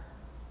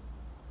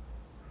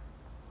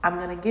I'm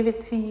going to give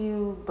it to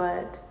you,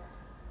 but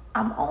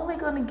I'm only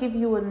going to give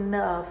you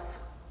enough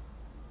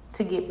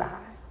to get by.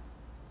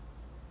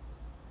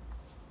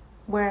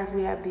 Whereas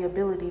we have the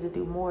ability to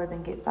do more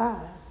than get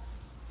by.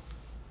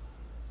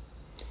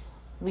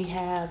 We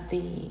have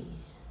the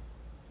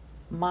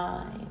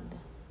mind.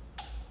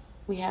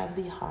 We have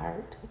the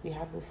heart. We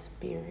have the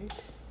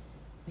spirit.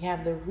 We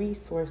have the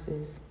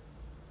resources.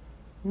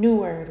 New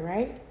word,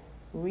 right?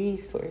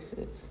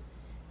 Resources.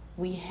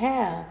 We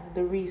have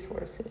the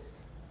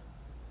resources.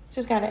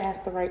 Just got to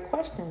ask the right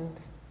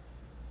questions.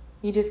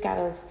 You just got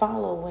to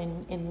follow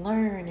and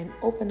learn and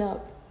open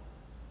up.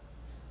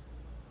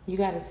 You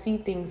got to see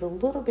things a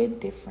little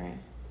bit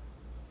different.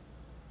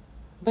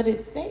 But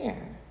it's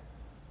there.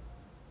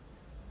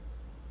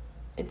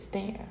 It's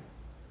there.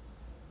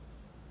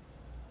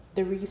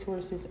 The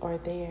resources are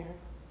there.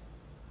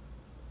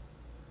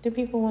 Do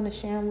people want to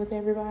share them with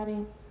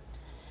everybody?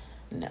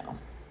 No.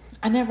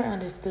 I never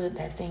understood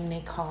that thing they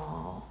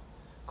call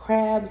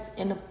crabs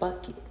in a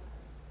bucket.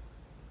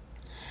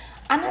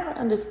 I never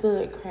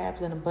understood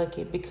crabs in a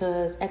bucket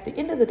because at the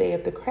end of the day,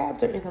 if the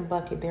crabs are in a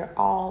bucket, they're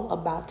all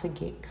about to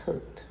get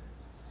cooked.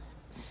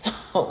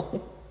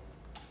 So,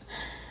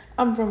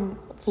 I'm from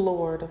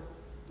Florida.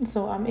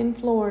 So, I'm in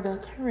Florida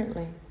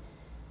currently.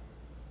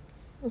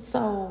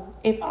 So,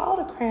 if all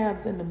the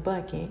crabs in the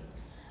bucket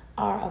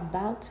are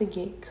about to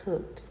get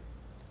cooked,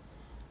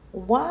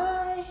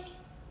 why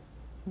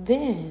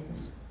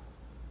then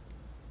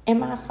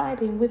am I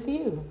fighting with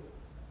you?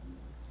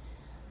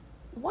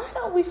 Why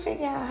don't we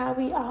figure out how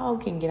we all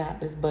can get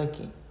out this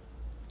bucket?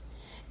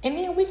 And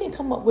then we can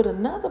come up with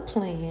another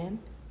plan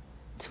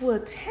to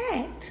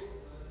attack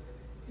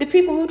the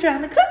people who are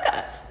trying to cook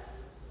us.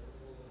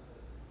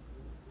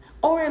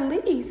 Or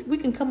at least we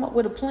can come up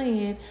with a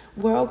plan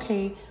where,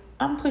 okay,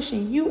 I'm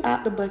pushing you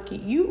out the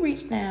bucket. You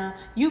reach down,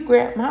 you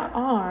grab my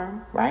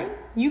arm, right?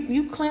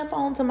 You clamp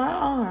onto my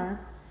arm,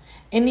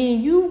 and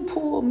then you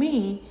pull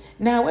me.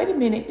 Now, wait a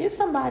minute. It's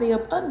somebody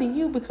up under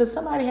you because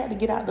somebody had to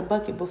get out the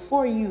bucket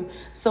before you.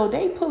 So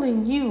they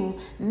pulling you.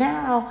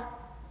 Now,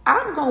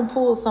 I'm going to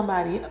pull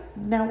somebody up.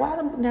 Now,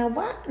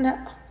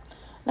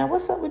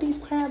 what's up with these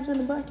crabs in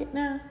the bucket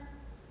now?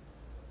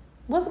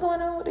 What's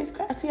going on with these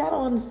crabs? See, I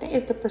don't understand.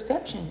 It's the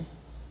perception.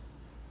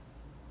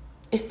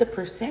 It's the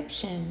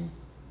perception.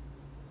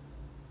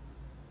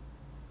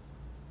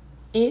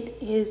 It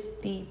is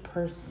the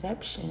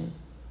perception.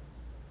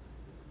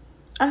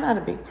 I'm not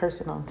a big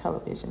person on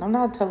television. I'm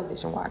not a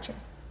television watcher.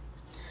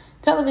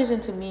 Television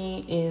to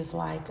me is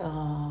like,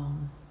 I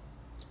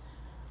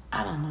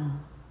don't know.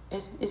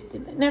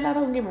 Now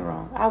don't get me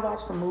wrong. I watch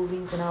some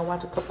movies and I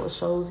watch a couple of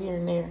shows here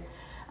and there.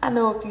 I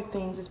know a few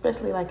things,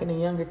 especially like in the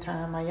younger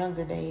time, my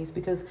younger days,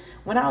 because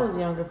when I was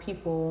younger,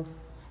 people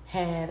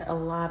had a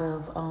lot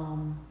of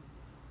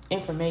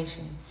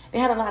information. They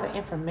had a lot of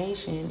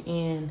information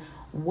in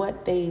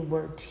what they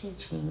were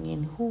teaching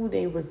and who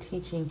they were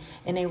teaching,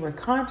 and they were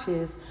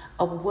conscious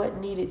of what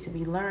needed to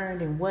be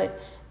learned and what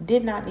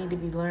did not need to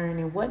be learned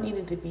and what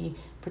needed to be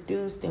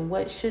produced and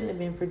what shouldn't have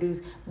been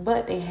produced.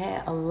 But they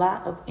had a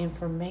lot of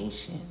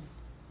information.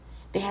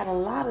 They had a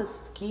lot of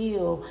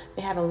skill.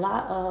 They had a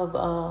lot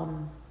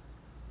of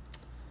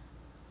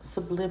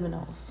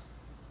subliminals.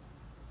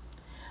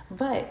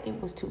 But it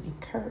was to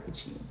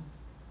encourage you.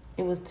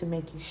 It was to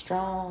make you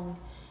strong.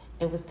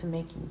 It was to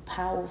make you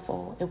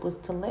powerful. It was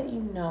to let you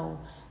know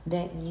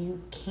that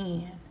you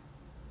can.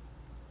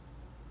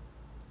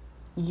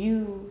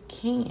 You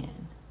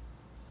can.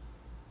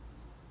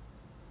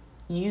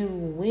 You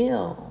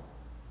will.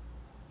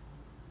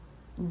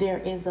 There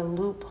is a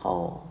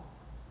loophole.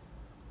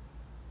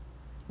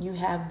 You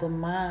have the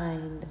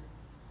mind.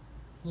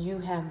 You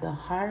have the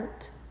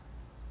heart.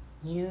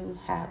 You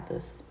have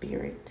the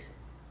spirit.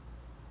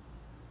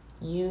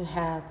 You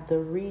have the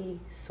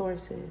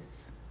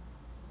resources.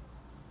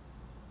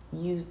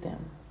 Use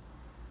them.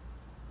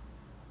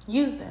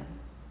 Use them.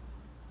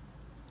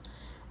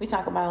 We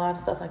talk about a lot of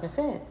stuff, like I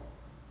said.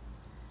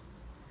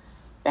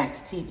 Back to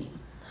TV.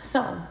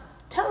 So,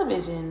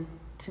 television,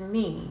 to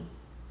me,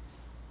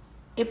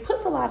 it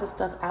puts a lot of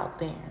stuff out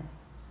there.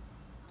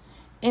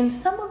 And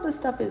some of the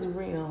stuff is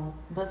real,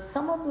 but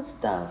some of the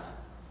stuff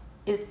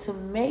is to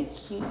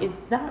make you,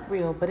 it's not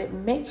real, but it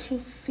makes you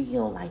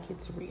feel like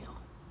it's real.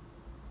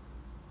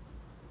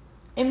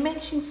 It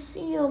makes you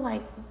feel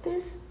like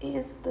this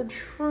is the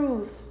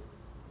truth.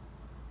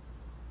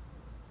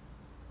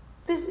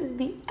 This is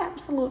the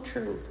absolute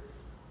truth.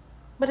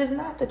 But it's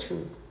not the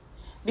truth.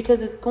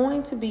 Because it's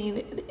going to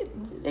be,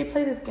 they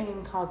play this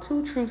game called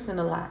Two Truths and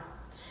a Lie.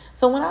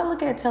 So when I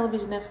look at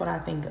television, that's what I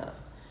think of.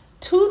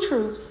 Two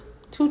truths.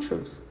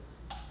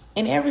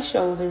 In every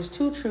show, there's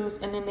two truths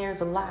and then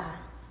there's a lie.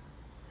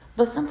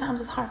 But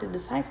sometimes it's hard to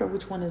decipher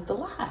which one is the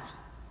lie.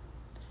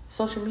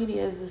 Social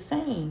media is the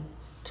same.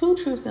 Two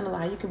truths and a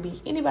lie. You can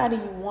be anybody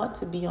you want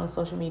to be on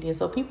social media.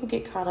 So people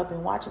get caught up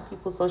in watching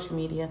people's social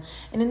media,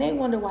 and then they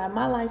wonder why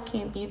my life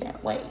can't be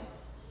that way.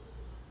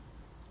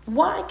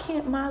 Why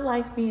can't my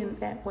life be in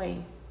that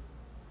way?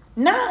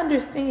 Not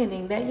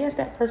understanding that, yes,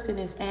 that person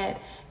is at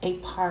a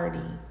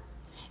party,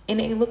 and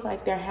they look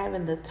like they're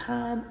having the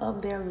time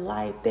of their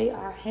life. They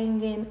are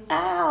hanging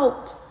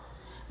out.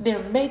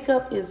 Their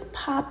makeup is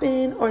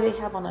popping, or they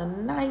have on a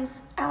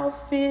nice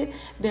outfit.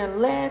 They're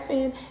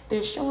laughing.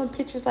 They're showing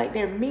pictures like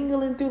they're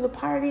mingling through the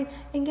party.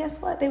 And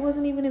guess what? They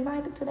wasn't even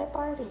invited to that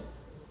party.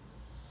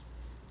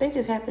 They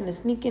just happened to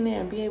sneak in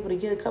there and be able to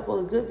get a couple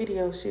of good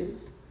video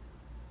shoots.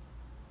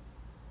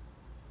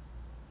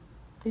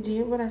 Did you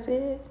hear what I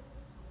said?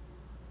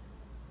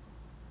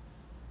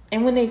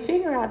 And when they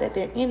figure out that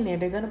they're in there,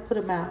 they're going to put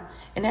them out.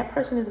 And that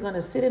person is going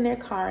to sit in their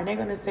car and they're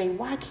going to say,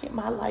 why can't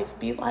my life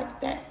be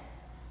like that?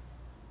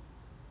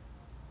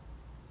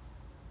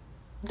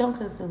 Don't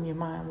consume your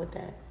mind with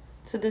that.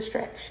 It's a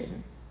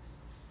distraction.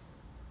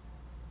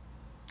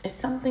 It's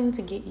something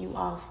to get you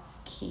off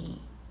key.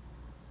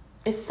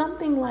 It's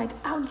something like,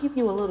 I'll give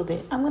you a little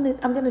bit. I'm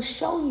gonna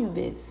show you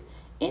this.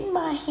 In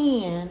my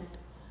hand,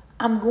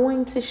 I'm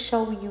going to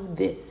show you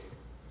this.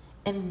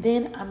 And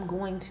then I'm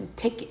going to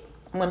take it.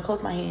 I'm going to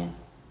close my hand.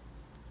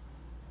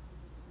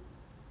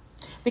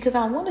 Because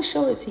I want to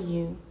show it to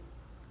you.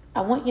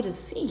 I want you to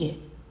see it.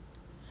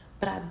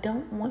 But I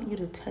don't want you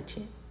to touch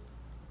it.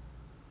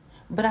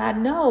 But I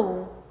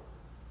know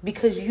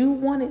because you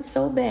want it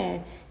so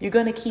bad, you're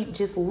going to keep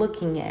just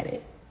looking at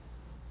it.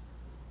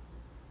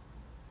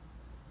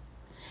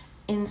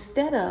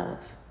 Instead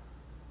of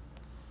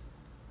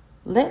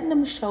letting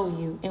them show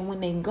you, and when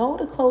they go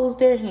to close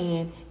their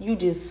hand, you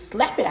just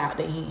slap it out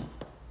their hand.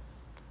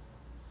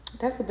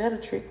 That's a better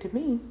trick to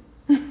me.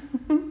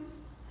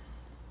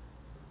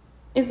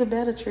 It's a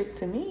better trick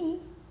to me.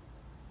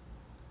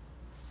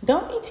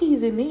 Don't be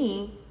teasing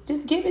me.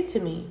 Just give it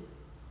to me.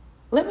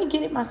 Let me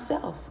get it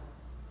myself.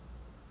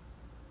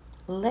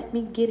 Let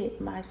me get it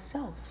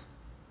myself.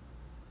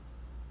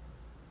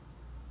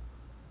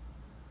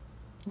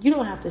 You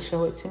don't have to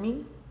show it to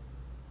me.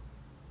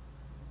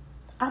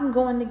 I'm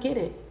going to get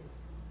it.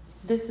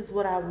 This is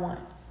what I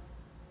want.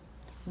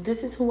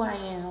 This is who I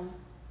am.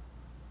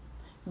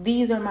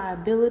 These are my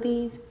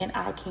abilities, and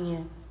I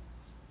can.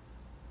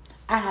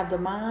 I have the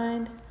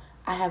mind.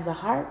 I have the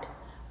heart.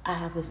 I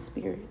have the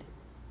spirit.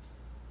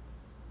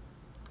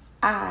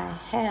 I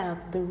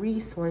have the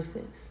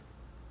resources.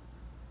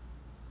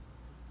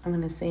 I'm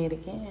going to say it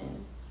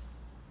again.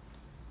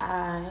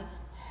 I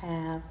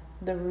have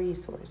the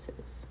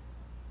resources.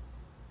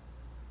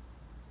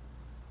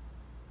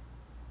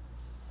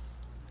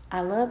 I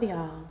love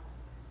y'all.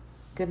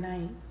 Good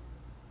night.